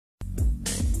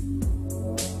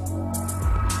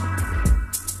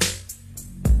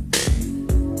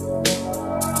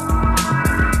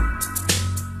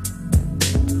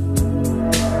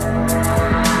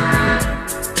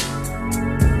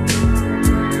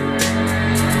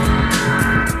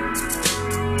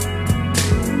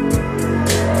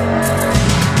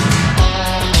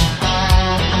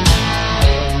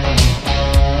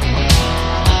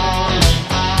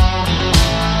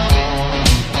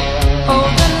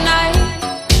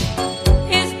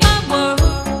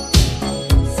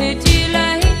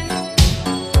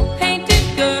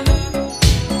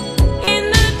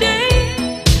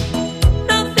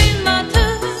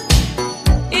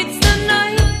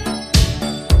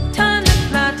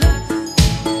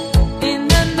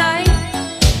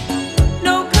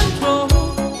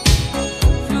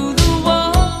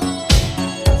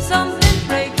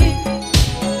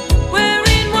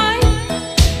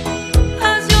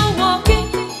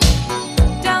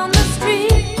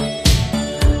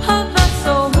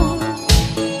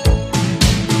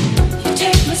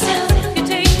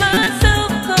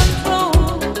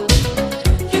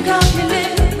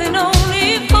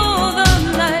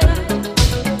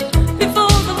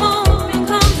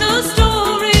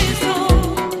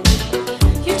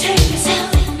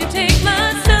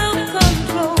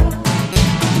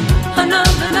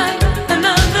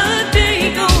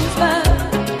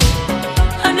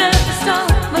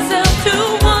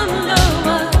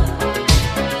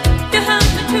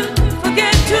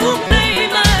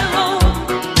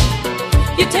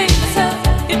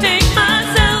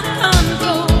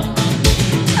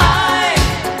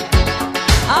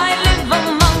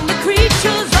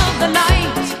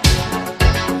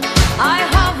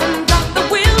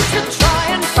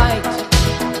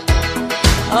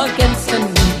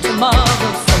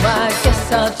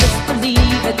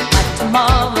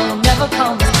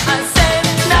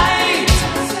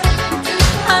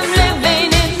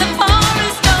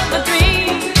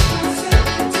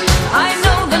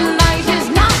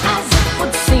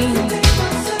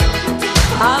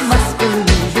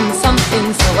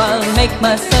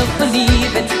myself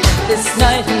believe it. This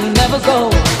night will never go.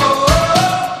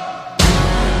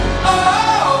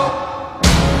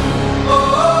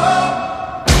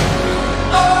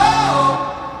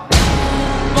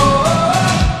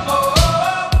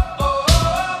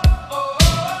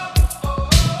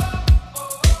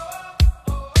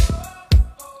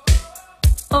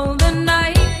 Oh, the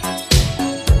night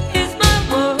is my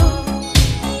world.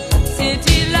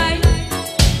 City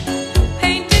lights,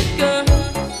 painted girls.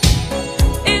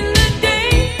 In the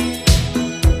day,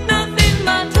 nothing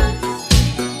matters.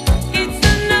 It's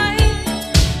the night,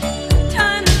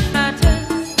 time that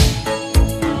matters.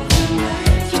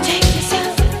 You take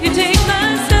yourself, you take my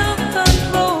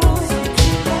self-control.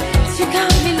 You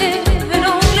got me living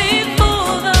only for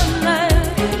the night.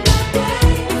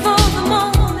 Before the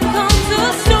morning comes, the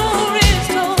story's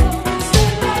told.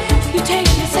 You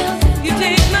take yourself, you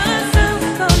take my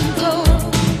self-control.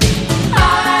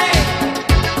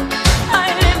 I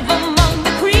live among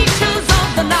the creatures of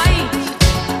the night.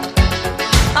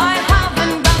 I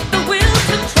haven't got the will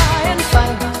to try and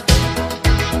fight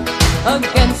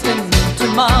against a new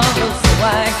tomorrow, so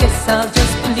I guess I'll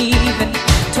just believe it.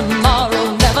 Tomorrow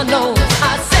never knows.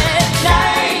 I said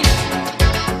night.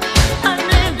 I'm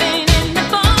living in the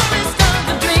forest of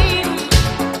a dream.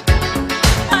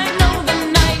 I know the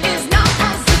night is not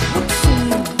as it would seem.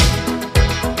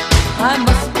 I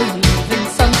must believe in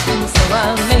something, so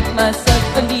I'll make myself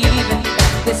believe it.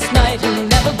 This night will